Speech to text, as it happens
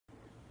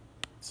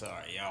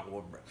Sorry,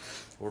 y'all.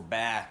 We're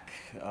back.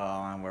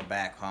 We're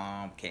back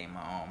home. Came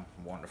home.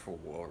 Wonderful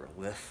war.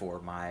 Lift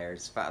Fort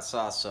Myers. I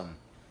saw some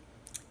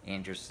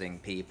interesting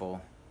people.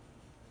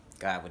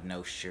 Guy with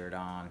no shirt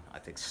on. I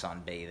think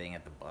sunbathing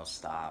at the bus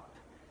stop.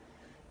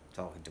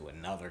 Talking to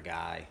another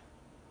guy.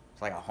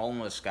 It's like a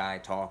homeless guy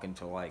talking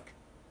to like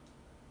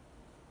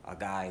a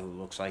guy who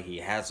looks like he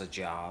has a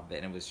job,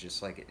 and it was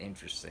just like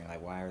interesting.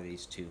 Like, why are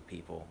these two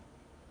people,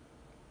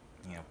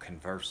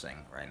 conversing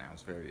right now?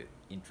 It's very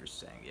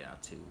interesting.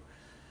 Two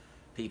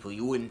people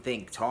you wouldn't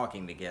think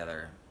talking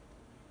together,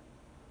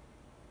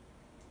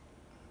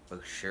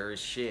 but sure as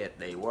shit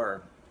they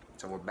were.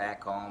 So we're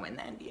back home, and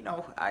then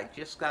I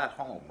just got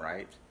home,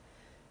 right?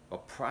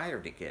 But prior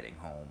to getting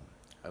home,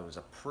 I was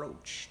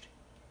approached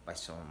by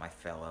some of my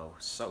fellow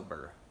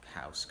sober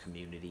house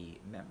community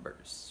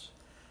members.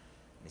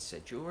 They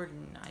said,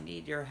 Jordan, I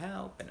need your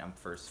help. And I'm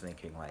first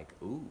thinking, like,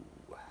 ooh,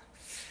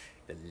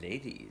 the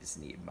ladies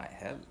need my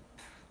help.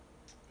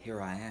 Here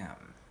I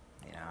am,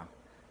 you know.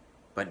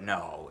 But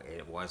no,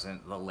 it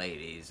wasn't the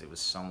ladies, it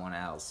was someone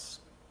else.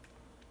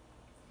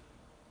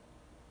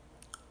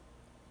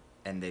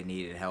 And they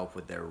needed help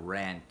with their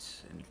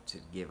rent and to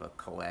give a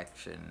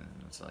collection.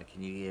 It's like,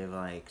 can you give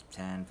like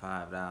 $5?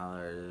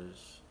 And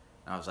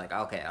I was like,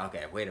 okay,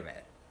 wait a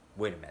minute.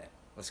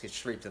 Let's get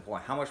straight to the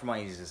point. How much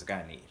money does this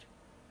guy need?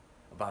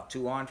 About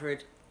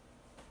 200?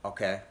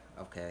 Okay.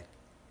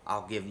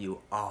 I'll give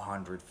you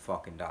 $100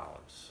 fucking.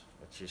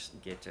 Let's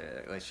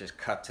just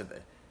cut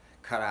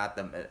out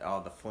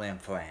all the flim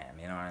flam,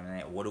 you know what I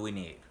mean? What do we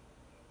need?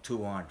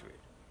 200.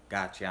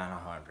 Got you on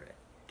 100.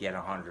 Get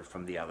 100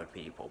 from the other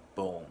people.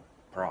 Boom.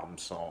 Problem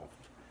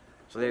solved.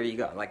 So there you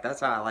go. Like,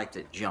 that's how I like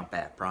to jump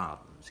at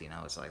problems,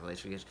 It's like,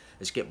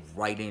 let's get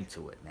right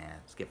into it, man.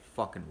 Let's get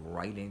fucking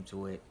right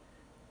into it.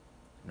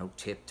 No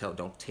tiptoe.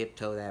 Don't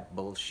tiptoe that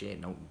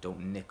bullshit. No,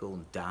 don't nickel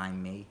and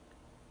dime me.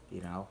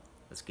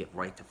 Let's get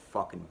right to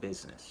fucking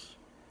business.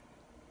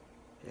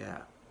 Yeah.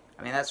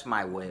 I mean, that's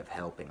my way of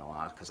helping a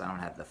lot, because I don't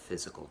have the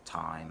physical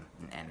time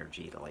and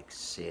energy to, like,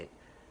 sit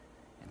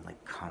and,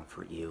 like,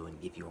 comfort you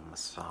and give you a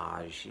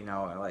massage, and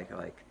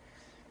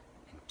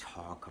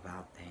talk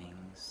about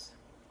things.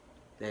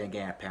 Then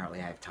again, apparently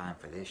I have time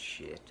for this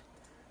shit.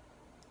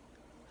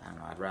 I don't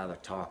know, I'd rather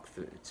talk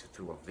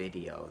through a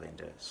video than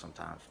to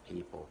sometimes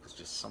people, because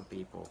just some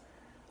people,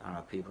 I don't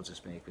know, people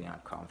just make me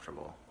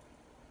uncomfortable.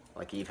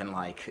 Like, even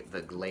like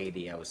the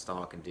lady I was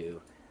talking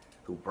to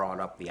who brought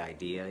up the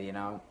idea,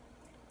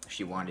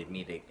 she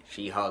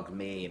hugged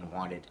me and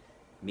wanted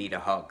me to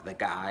hug the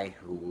guy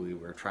who we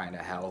were trying to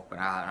help,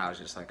 and I was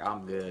just like,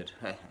 I'm good,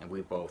 and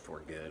we both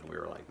were good. We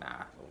were like,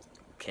 nah, we'll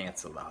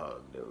cancel the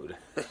hug, dude.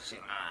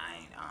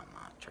 I'm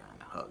not trying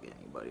to hug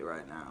anybody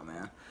right now,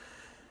 man.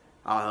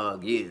 I'll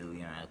hug you,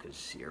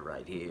 because you're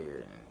right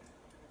here,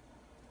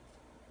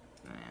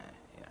 and,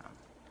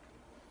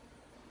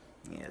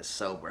 yeah,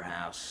 sober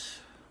house,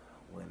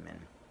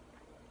 women,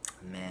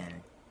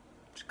 men,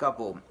 it's a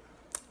couple,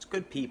 it's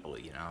good people,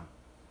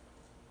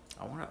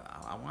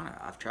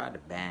 I've tried to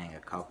bang a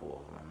couple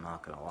of them, I'm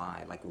not gonna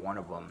lie. Like, one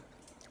of them,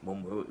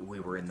 when we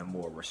were in the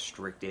more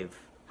restrictive,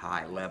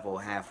 high-level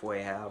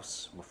halfway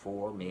house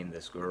before, me and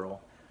this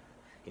girl,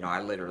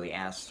 I literally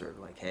asked her,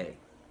 like, hey,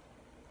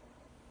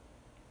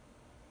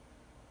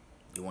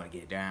 you want to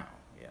get down,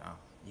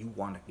 You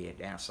want to get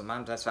down.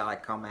 Sometimes that's how I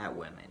come at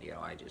women,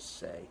 I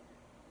just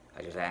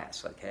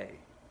ask, like, hey,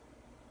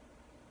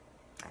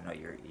 I know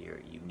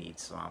you need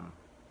some,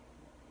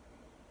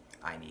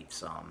 I need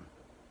some,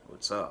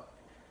 what's up?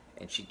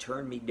 And she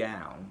turned me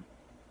down,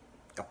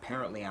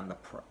 apparently on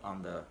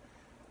the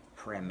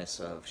premise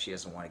of she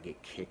doesn't want to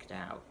get kicked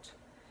out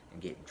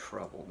and get in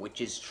trouble, which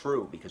is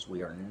true, because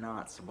we are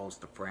not supposed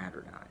to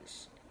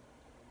fraternize,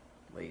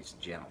 ladies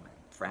and gentlemen.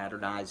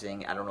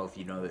 Fraternizing, I don't know if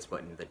you know this,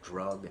 but in the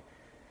drug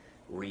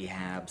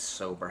rehab,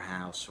 sober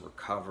house,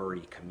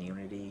 recovery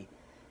community,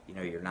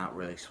 you're not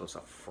really supposed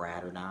to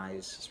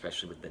fraternize,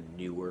 especially with the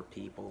newer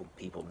people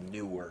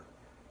newer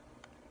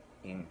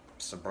in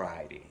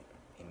sobriety,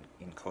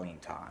 in clean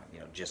time,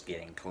 just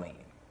getting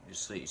clean.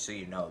 Just so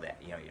you know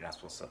that, you're not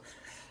supposed to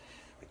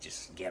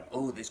just get,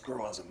 oh, this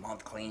girl has a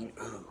month clean,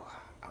 ooh,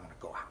 I want to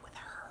go out with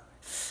her,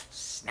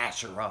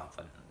 snatch her up,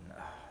 and,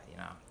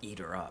 eat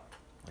her up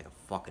like a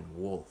fucking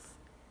wolf.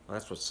 Well,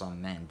 that's what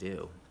some men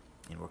do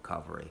in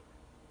recovery.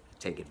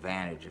 Take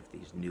advantage of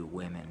these new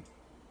women.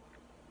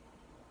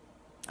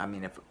 I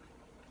mean, if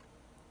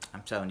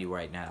I'm telling you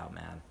right now,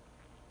 man,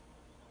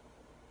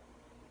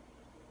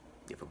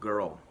 if a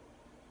girl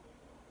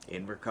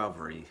in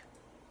recovery,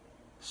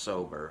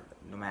 sober,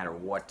 no matter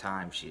what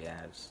time she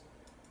has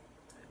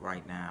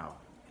right now,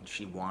 and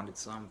she wanted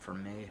some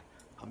from me,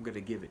 I'm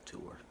gonna give it to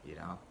her,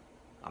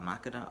 I'm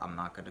not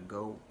gonna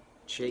go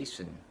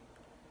chasing.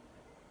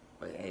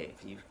 But hey,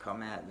 if you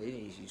come at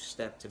me, you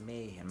step to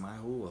me in my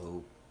hula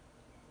hoop,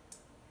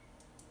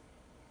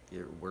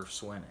 we're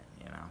swimming,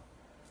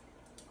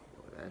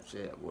 That's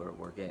it.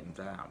 We're getting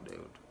down,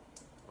 dude.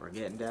 We're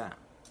getting down.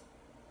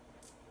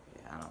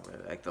 Yeah, I don't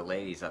really like the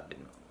ladies I've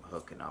been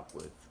hooking up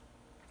with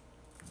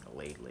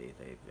lately.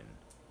 They've been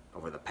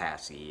over the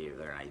past year,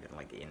 they're not even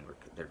like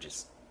they're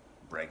just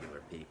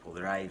regular people.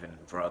 They're not even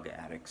drug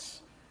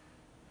addicts.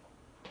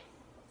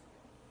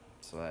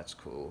 So that's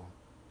cool.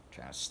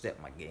 Trying to step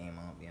my game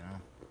up, you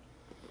know.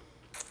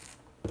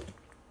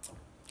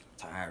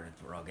 Tired of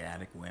drug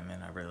addict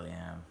women. I really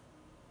am.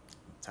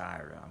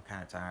 Tired. I'm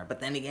kind of tired. But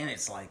then again,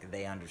 it's like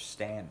they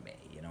understand me,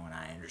 you know, and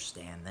I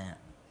understand them.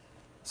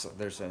 So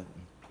there's a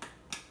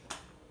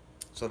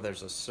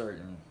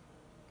certain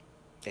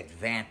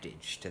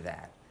advantage to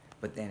that.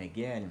 But then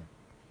again,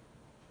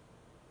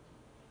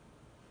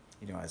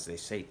 you know, as they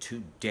say,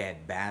 two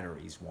dead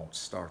batteries won't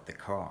start the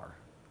car.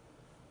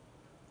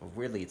 Well,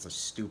 really, it's a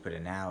stupid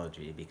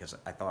analogy because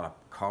I thought a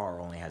car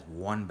only has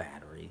one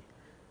battery.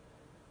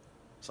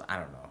 So I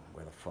don't know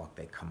where the fuck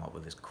they come up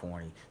with this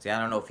corny. See, I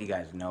don't know if you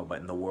guys know, but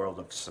in the world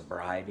of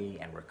sobriety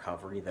and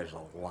recovery, there's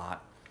a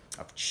lot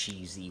of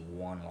cheesy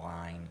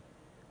one-line,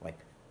 like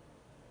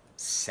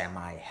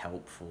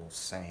semi-helpful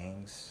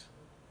sayings.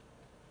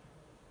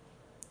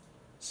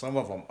 Some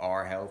of them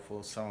are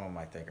helpful. Some of them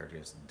I think are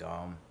just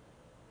dumb.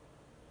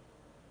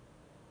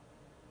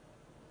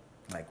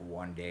 Like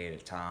one day at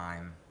a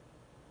time.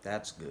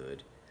 That's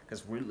good.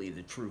 Because really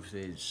the truth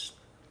is,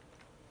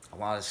 a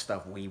lot of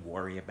stuff we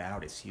worry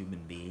about as human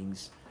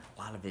beings,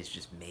 a lot of it's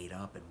just made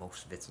up and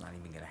most of it's not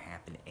even going to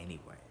happen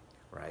anyway,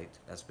 right?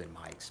 That's been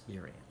my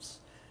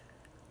experience.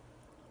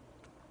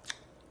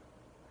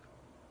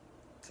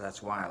 So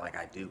that's why, like,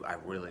 I do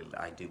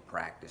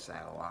practice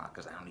that a lot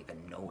because I don't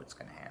even know what's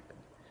going to happen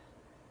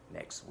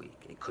next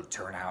week. It could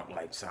turn out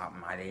like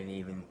something I didn't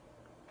even,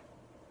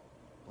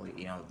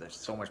 you know, there's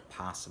so much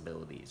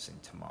possibilities in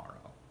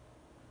tomorrow.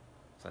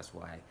 So that's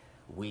why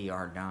we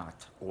are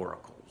not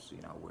oracles,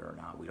 you know,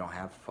 we don't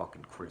have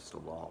fucking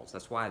crystal balls.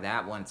 That's why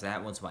that one's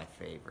my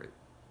favorite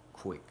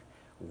quick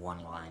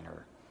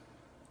one-liner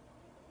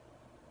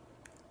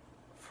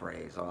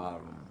phrase. A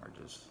lot of them are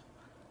just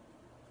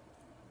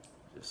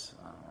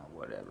I don't know,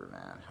 whatever,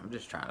 man. I'm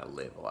just trying to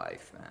live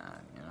life,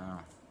 man, you know.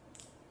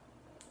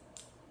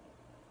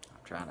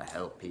 I'm trying to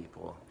help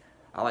people.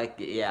 I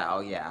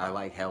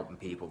like helping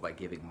people by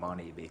giving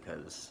money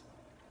because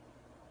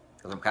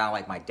I'm kind of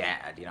like my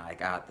dad, you know. I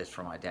got this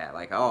from my dad.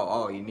 Like,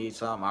 oh, you need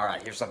something? All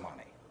right, here's some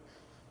money.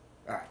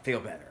 All right, feel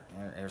better.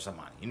 Here's some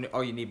money. You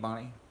need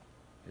money?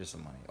 Here's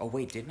some money. Oh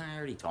wait, didn't I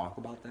already talk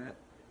about that?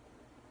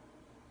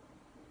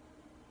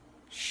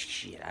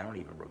 Shit, I don't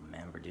even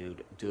remember,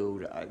 dude.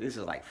 This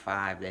is like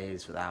 5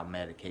 days without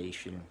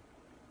medication.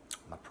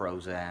 My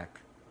Prozac.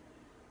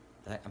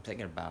 I'm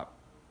thinking about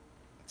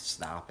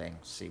stopping,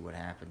 see what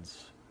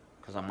happens.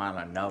 Because I'm on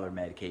another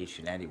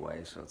medication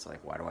anyway, so it's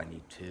like, why do I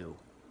need two?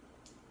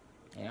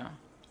 Yeah,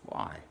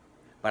 why?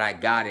 But I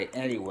got it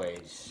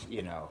anyways,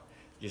 you know,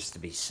 just to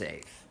be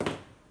safe.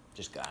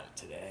 Just got it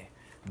today.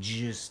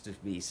 Just to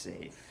be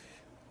safe.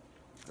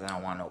 I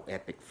don't want no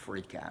epic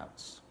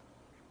freakouts.